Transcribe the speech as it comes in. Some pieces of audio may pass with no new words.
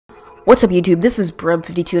What's up YouTube, this is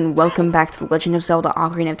Brub52 and welcome back to The Legend of Zelda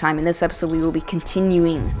Ocarina of Time. In this episode we will be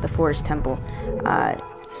continuing the Forest Temple.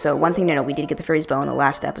 So one thing to know, we did get the Fairy's Bow in the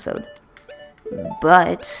last episode.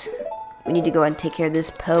 But we need to go ahead and take care of this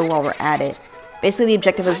POE while we're at it. Basically the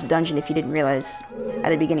objective of this dungeon, if you didn't realize at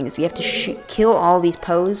the beginning, is we have to kill all these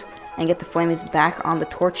POEs and get the flames back on the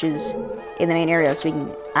torches in the main area so we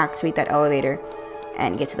can activate that elevator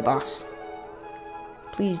and get to the boss.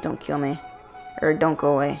 Please don't kill me. Or don't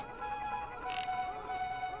go away.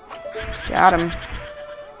 Got him.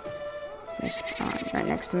 Right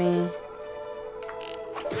next to me.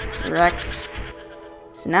 Wrecked.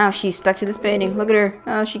 So now she's stuck to this painting. Look at her.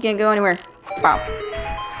 Oh, she can't go anywhere. Wow.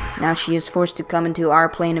 Now she is forced to come into our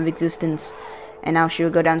plane of existence. And now she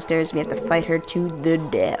will go downstairs. We have to fight her to the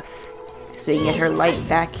death. So we can get her light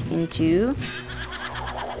back into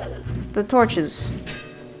the torches.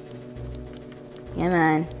 Yeah,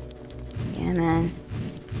 man. Yeah, man.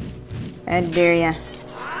 I dare ya.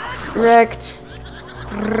 Wrecked.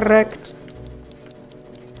 Wrecked.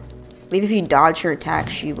 I believe if you dodge her attack,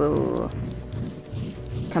 she will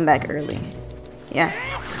come back early. Yeah.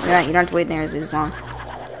 You don't have to wait there as long.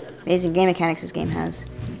 Amazing game mechanics this game has.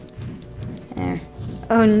 There.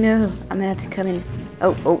 Oh no. I'm gonna have to come in.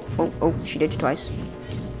 Oh. She did it twice.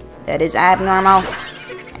 That is abnormal.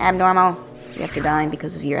 Abnormal. You have to die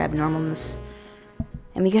because of your abnormalness.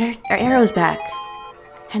 And we get our arrows back.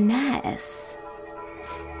 How nice.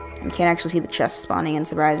 We can't actually see the chest spawning in,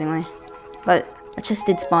 surprisingly. But a chest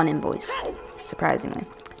did spawn in, boys. Surprisingly.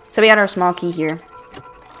 So we got our small key here.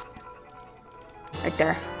 Right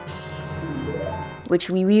there.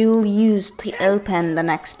 Which we will use to open the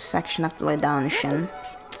next section of the dungeon.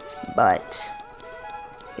 But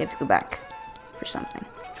we have to go back for something.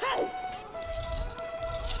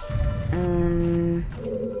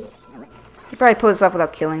 You probably pull this off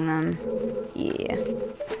without killing them. Yeah.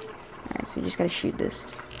 Alright, so we just gotta shoot this.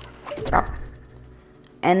 Drop.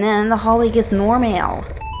 And then the hallway gets normal.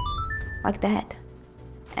 Like that.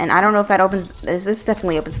 And I don't know if that opens... This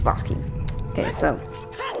definitely opens the boss key. Okay, so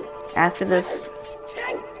after this,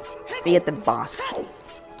 we get the boss key.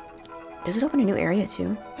 Does it open a new area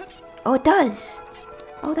too? Oh, it does!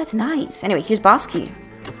 Oh, that's nice. Anyway, here's boss key.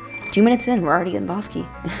 2 minutes in, we're already getting boss key.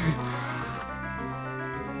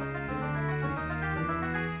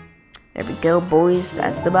 There we go, boys.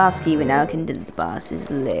 That's the boss key. We now can do the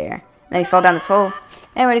boss's lair. Then we fall down this hole.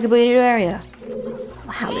 And we're in a completely new area.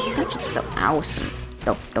 Wow, this dungeon's so awesome.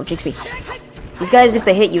 No, don't jinx me. These guys, if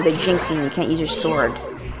they hit you, they jinx you and you can't use your sword.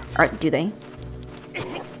 Alright, do they?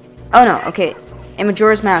 Oh no, okay. In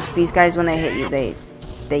Majora's Mask, these guys, when they hit you,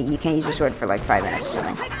 you can't use your sword for like 5 minutes or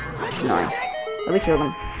something. It's annoying. But we killed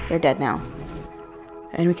them. They're dead now.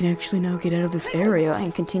 And we can actually now get out of this area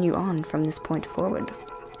and continue on from this point forward.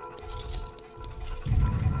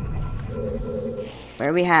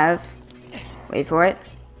 Where we have, wait for it,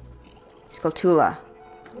 Skulltula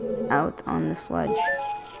out on the sledge.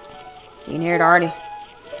 You can hear it already.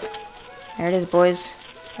 There it is, boys.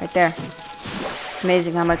 Right there. It's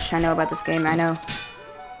amazing how much I know about this game. I know.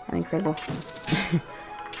 I'm incredible.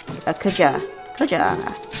 Kuja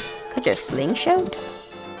slingshot?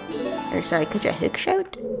 Or sorry, Kuja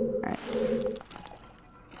hookshot? Alright.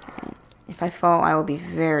 If I fall, I will be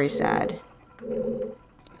very sad.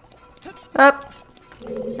 Up!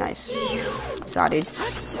 Nice. Saw, dude.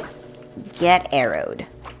 Get arrowed.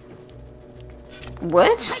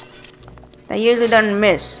 What? That usually doesn't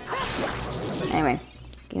miss. Anyway,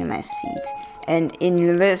 get in my seat. And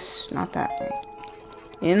in this, not that way.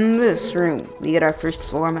 In this room, we get our first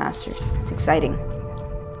floor master. It's exciting.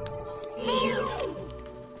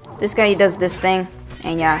 This guy, he does this thing,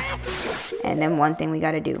 and yeah. And then one thing we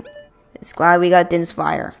gotta do. It's glad we got Din's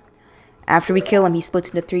Fire. After we kill him, he splits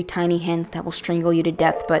into 3 tiny hands that will strangle you to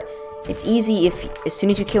death, but it's easy if, as soon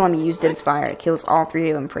as you kill him, you use Din's Fire. It kills all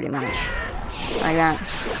 3 of them, pretty much. Like that.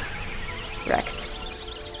 Wrecked.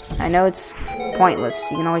 I know it's pointless.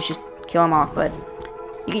 You can always just kill them off, but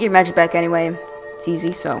you get your magic back anyway. It's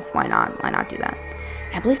easy, so why not? Why not do that?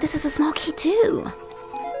 I believe this is a small key, too.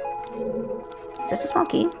 Is this a small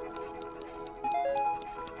key?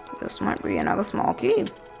 This might be another small key.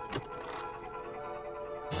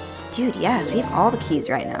 Dude, yes, we have all the keys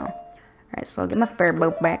right now. Alright, so I'll get my fair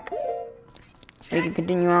boat back. We can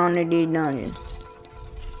continue on to the dungeon.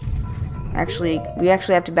 Actually, we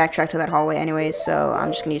actually have to backtrack to that hallway anyway, so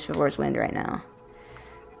I'm just gonna use Fiddler's Wind right now.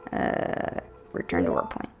 Return to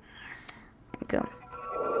Warpoint. There we go.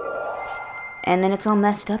 And then it's all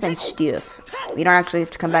messed up and stuff. We don't actually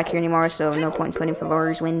have to come back here anymore, so no point putting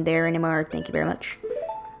Fiddler's Wind there anymore. Thank you very much.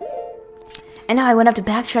 And now I went up to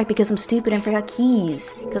backtrack because I'm stupid and forgot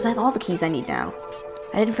keys. Because I have all the keys I need now.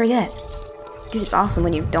 I didn't forget. Dude, it's awesome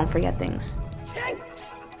when you don't forget things.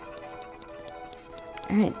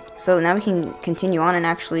 Alright, so now we can continue on and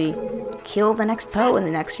actually kill the next POE in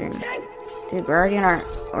the next room. Dude, we're already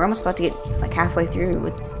we're almost about to get like halfway through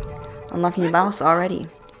with unlocking the boss already.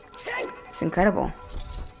 It's incredible.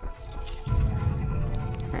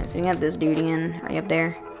 Alright, so we got this dude again. Are you up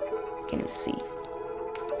there? Can't even see.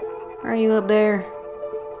 Are you up there?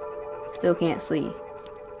 Still can't see.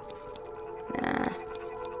 Nah.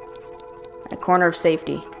 A corner of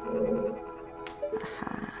safety.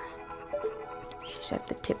 Aha. She's at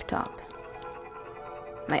the tip top.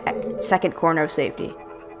 My second corner of safety.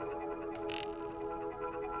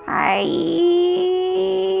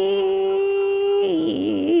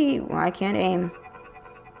 Well, I can't aim.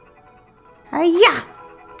 Hiya!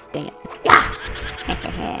 Dang it. Yeah!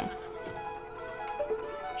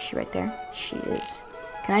 Is she right there? She is.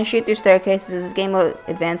 Can I shoot through staircases? Is this game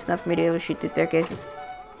advanced enough for me to be able to shoot through staircases?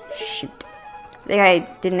 Shoot. I think I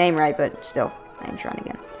didn't aim right, but still. I am trying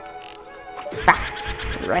again. Bah!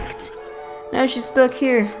 Wrecked. No, she's stuck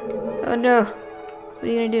here. Oh no. What are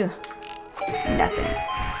you gonna do? Nothing.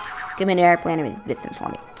 Give me an airplane and lift him for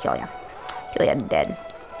me. Kill ya. Kill ya dead.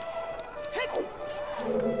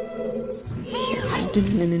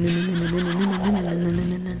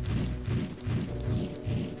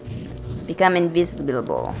 Become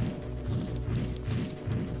invisible.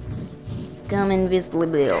 Become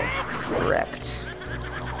invisible. Correct.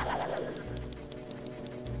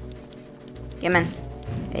 Yeah, man.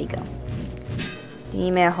 There you go.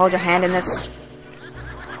 You may hold your hand in this.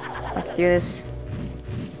 Walk through this.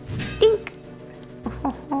 Dink.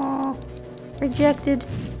 Oh, rejected.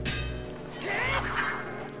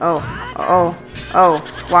 Oh.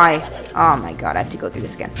 Why? Oh my god, I have to go through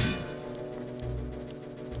this again.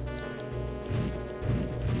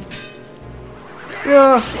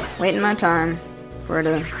 Waiting my time for her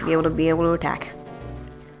to be able to attack.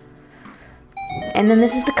 And then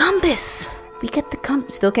this is the compass. We get the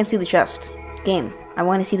compass. Still can't see the chest. Game. I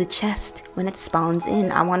want to see the chest when it spawns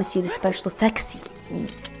in. I want to see the special effects.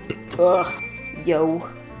 Ugh. Yo.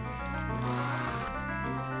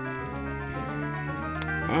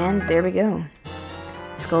 And there we go.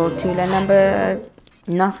 Skulltula number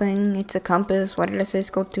nothing. It's a compass. Why did I say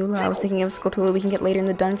Skulltula? I was thinking of Skulltula we can get later in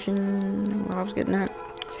the dungeon. What I was getting at.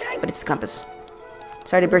 But it's the compass.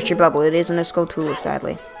 Sorry to burst your bubble. It isn't a Skulltula,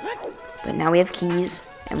 sadly. But now we have keys,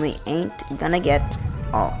 and we ain't gonna get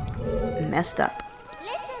all messed up.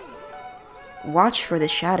 Watch for the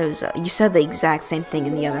shadows. You said the exact same thing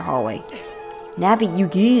in the other hallway. Navi, you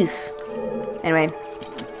goof. Anyway.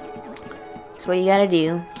 So what you gotta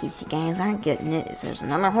do, in case you guys aren't getting it, is there's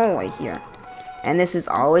another hallway here. And this is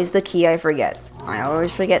always the key I forget. I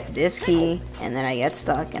always forget this key, and then I get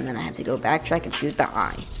stuck, and then I have to go backtrack and shoot the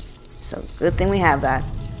eye. So, good thing we have that.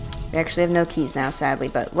 We actually have no keys now, sadly,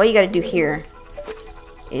 but what you gotta do here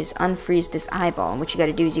is unfreeze this eyeball. And what you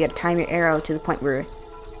gotta do is you gotta time your arrow to the point where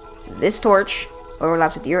this torch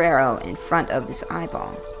overlaps with your arrow in front of this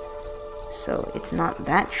eyeball. So, it's not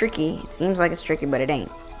that tricky. It seems like it's tricky, but it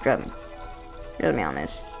ain't. Trust me. Trust me on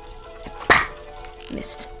this. Bah!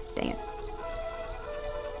 Missed. Dang it.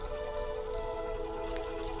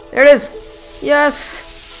 There it is! Yes!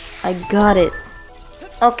 I got it.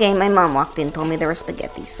 Okay, my mom walked in and told me there was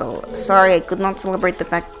spaghetti, so sorry I could not celebrate the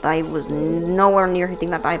fact that I was nowhere near hitting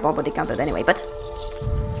that eyeball, but it counted anyway. But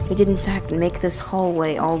we did in fact make this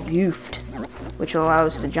hallway all goofed, which will allow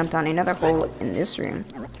us to jump down another hole in this room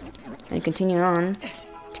and continue on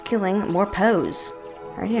to killing more POEs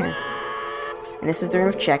right here. And this is the room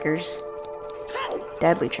of checkers.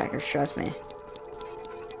 Deadly checkers, trust me.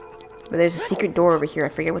 But there's a secret door over here. I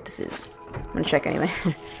forget what this is. I'm gonna check anyway.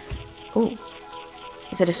 Oh.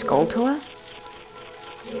 Is it a Skulltula?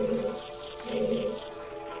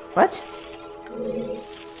 What?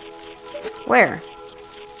 Where?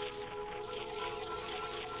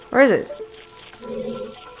 Where is it?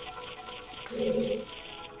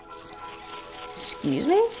 Excuse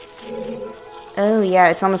me? Oh yeah,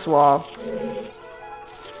 it's on this wall.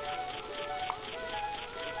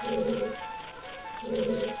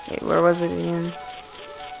 Wait, where was it again?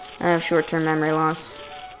 I have short-term memory loss.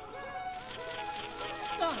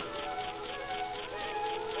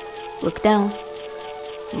 Look down.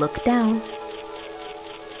 Look down.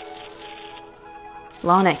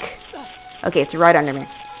 Lonic. Okay, it's right under me.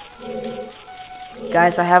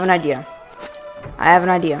 Guys, I have an idea.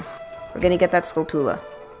 We're gonna get that Skulltula.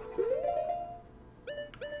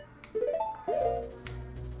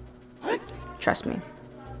 Trust me.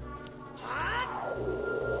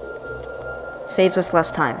 Saves us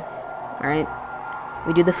less time. Alright?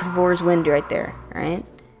 We do the Favor's Wind right there. Alright?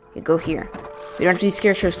 You go here. We don't have to do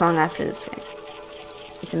Scare Show song after this, guys.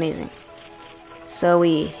 It's amazing. So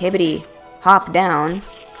we hibbity hop down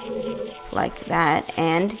like that,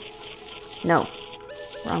 and no,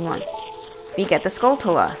 wrong one. We get the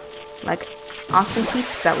Skulltula, like awesome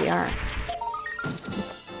peeps that we are.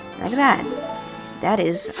 Like that. That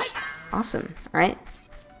is awesome, right?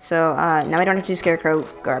 So now we don't have to do Scarecrow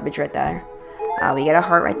garbage right there. We get a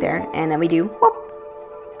heart right there, and then we do whoop,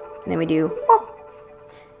 and then we do whoop,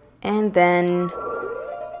 and then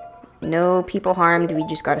no people harmed. We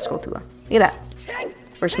just got a Skulltula. Look at that.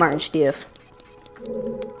 We're smart and stiff.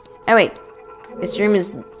 Oh wait, this room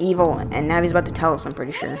is evil, and Navi's about to tell us, I'm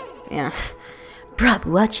pretty sure. Yeah. Bruh,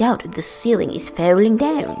 watch out, the ceiling is falling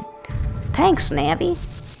down. Thanks, Navi.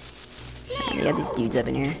 And we got these dudes up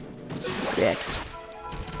in here. Wrecked.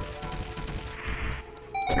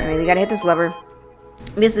 Alright, we gotta hit this lever.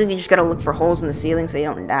 Basically, you just gotta look for holes in the ceiling so you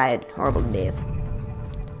don't die a horrible death.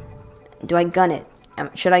 Do I gun it?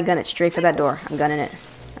 Should I gun it straight for that door? I'm gunning it.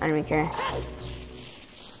 I don't even care.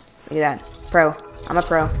 Look at that. Pro. I'm a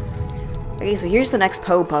pro. Okay, so here's the next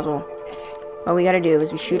POE puzzle. What we gotta do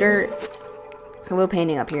is we shoot her little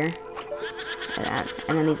painting up here. Like that.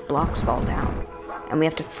 And then these blocks fall down. And we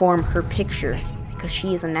have to form her picture. Because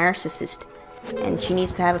she is a narcissist. And she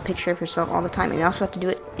needs to have a picture of herself all the time. And we also have to do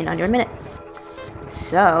it in under a minute.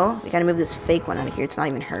 So, we gotta move this fake one out of here. It's not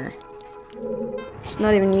even her. It's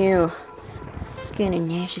not even you. What kind of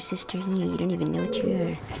narcissist are you? You don't even know what you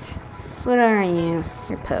are. What are you?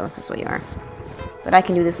 You're POE. That's what you are. But I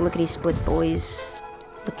can do this lickety-split, boys.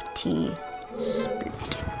 Lickety-split.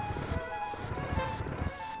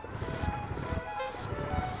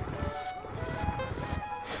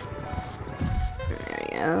 There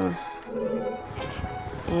we go.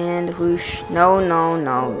 And whoosh. No, no,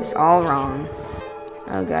 no. It's all wrong.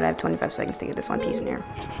 Oh god, I have 25 seconds to get this one piece in here.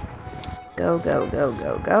 Go, go, go,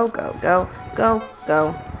 go, go, go, go, go,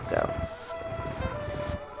 go, go.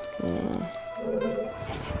 Okay.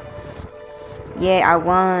 Yay, I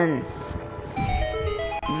won.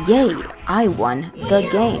 Yay, I won the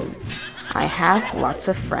game. I have lots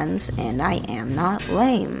of friends and I am not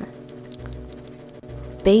lame.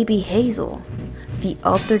 Baby Hazel. The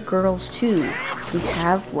other girls too. We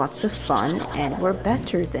have lots of fun and we're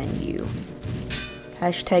better than you.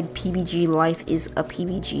 Hashtag PBG life is a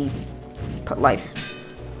PBG life.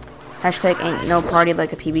 Hashtag ain't no party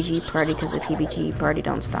like a PBG party because the PBG party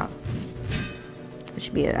don't stop. It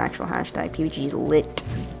should be an actual hashtag. PBG is lit.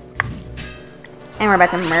 And we're about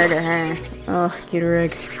to murder her. Oh, get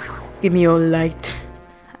wrecked. Give me your light.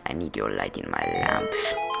 I need your light in my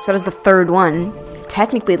lamps. So that was the third one.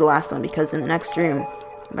 Technically the last one because in the next room,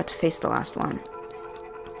 I'm about to face the last one.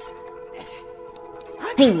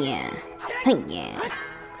 Hey yeah. Hey yeah.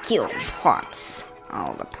 Kill pots.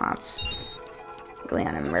 All the pots. Going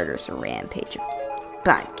on a murderous rampage of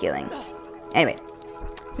pot killing. Anyway.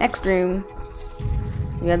 Next room.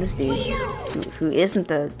 We got this dude. Who isn't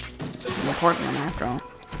the important one after all.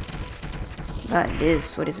 But it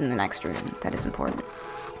is what is in the next room. That is important.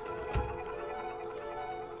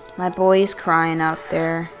 My boy's crying out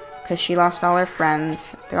there. Because she lost all her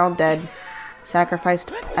friends. They're all dead.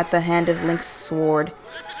 Sacrificed at the hand of Link's sword.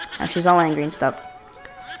 Now she's all angry and stuff.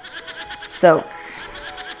 So,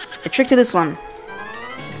 the trick to this one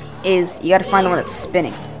is you gotta find the one that's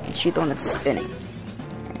spinning. And shoot the one that's spinning.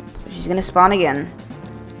 And so she's gonna spawn again.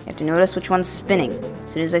 You have to notice which one's spinning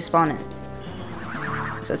as soon as I spawn it.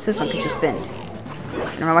 So it's this one because she spinned.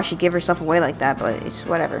 I don't know why she gave herself away like that, but it's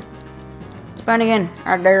whatever. Spawn again.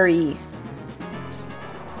 How dare ye?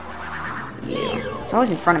 Yeah. It's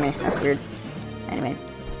always in front of me. That's weird. Anyway.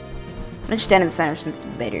 I'm gonna just stand in the center since it's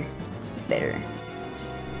better. It's better.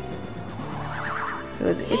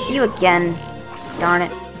 It's you again. Darn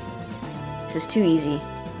it. This is too easy.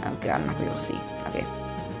 Oh god, I'm not gonna be able to see. Okay.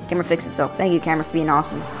 Camera fixed itself. Thank you, camera, for being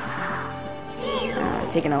awesome.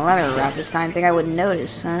 Taking another route this time. Think I wouldn't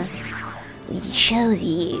notice, huh? It shows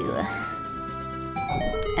you.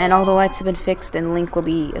 And all the lights have been fixed and Link will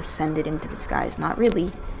be ascended into the skies. Not really.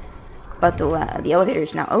 But the elevator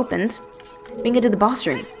is now opened. We can get to the boss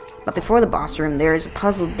room. But before the boss room, there is a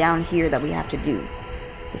puzzle down here that we have to do.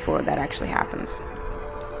 Before that actually happens.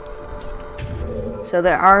 So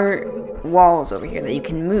there are walls over here that you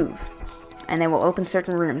can move. And they will open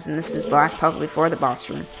certain rooms. And this is the last puzzle before the boss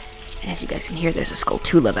room. And as you guys can hear, there's a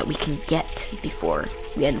Skulltula that we can get before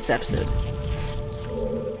we end this episode.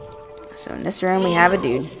 So in this room we have a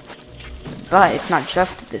dude. But it's not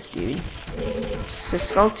just this dude. It's a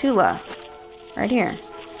Skulltula. Right here.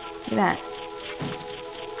 Look at that.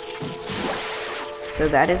 So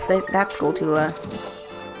that is that Skulltula.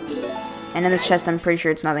 And in this chest I'm pretty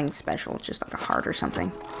sure it's nothing special. It's just like a heart or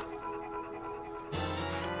something.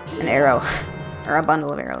 an arrow. Or a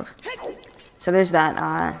bundle of arrows. So there's that.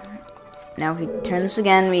 Now if we turn this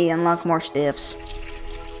again, we unlock more stiffs.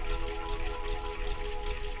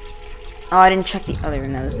 Oh, I didn't check the other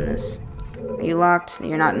room that was in this. Are you locked?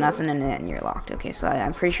 You're not nothing in it and you're locked. Okay, so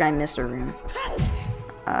I'm pretty sure I missed a room.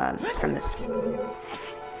 From this.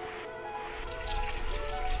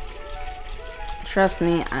 Trust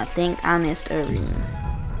me, I think I missed a room.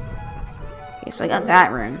 Okay, so I got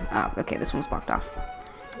that room. Oh, okay, this one's blocked off.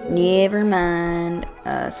 Never mind.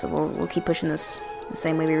 So we'll keep pushing this the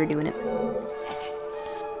same way we were doing it.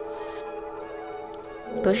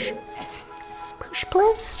 Push. Push,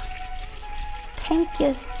 please. Thank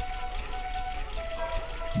you.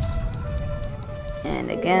 And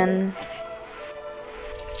again.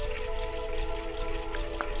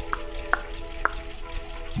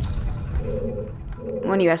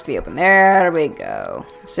 One of you has to be open. There we go.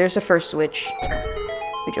 So there's the first switch,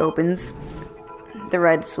 which opens the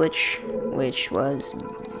red switch, which was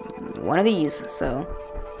one of these. So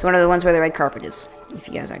it's one of the ones where the red carpet is, if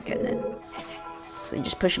you guys aren't getting it. So you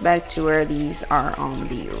just push it back to where these are on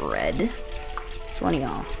the red. It's one of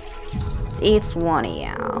y'all. It's one of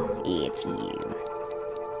y'all. It's you.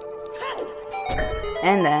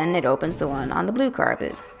 And then it opens the one on the blue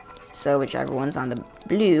carpet. So whichever one's on the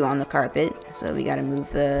blue on the carpet. So we gotta move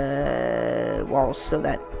the walls so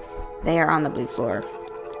that they are on the blue floor.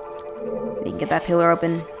 You can get that pillar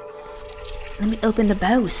open. Let me open the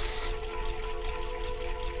boss.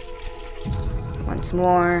 Once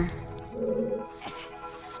more.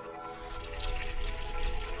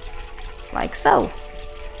 Like so.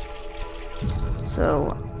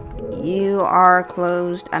 So you are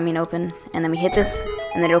closed, open, and then we hit this,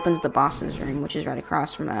 and then it opens the boss's room, which is right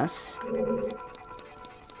across from us.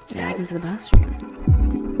 And it opens the boss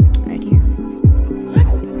room. Right here.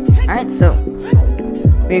 Alright, so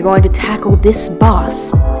we're going to tackle this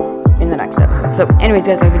boss in the next episode. So anyways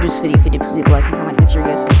guys, I hope you enjoyed this video. If you did, please leave a like and comment. Make sure you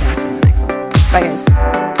guys think, and I'll see you in the next one. Bye guys.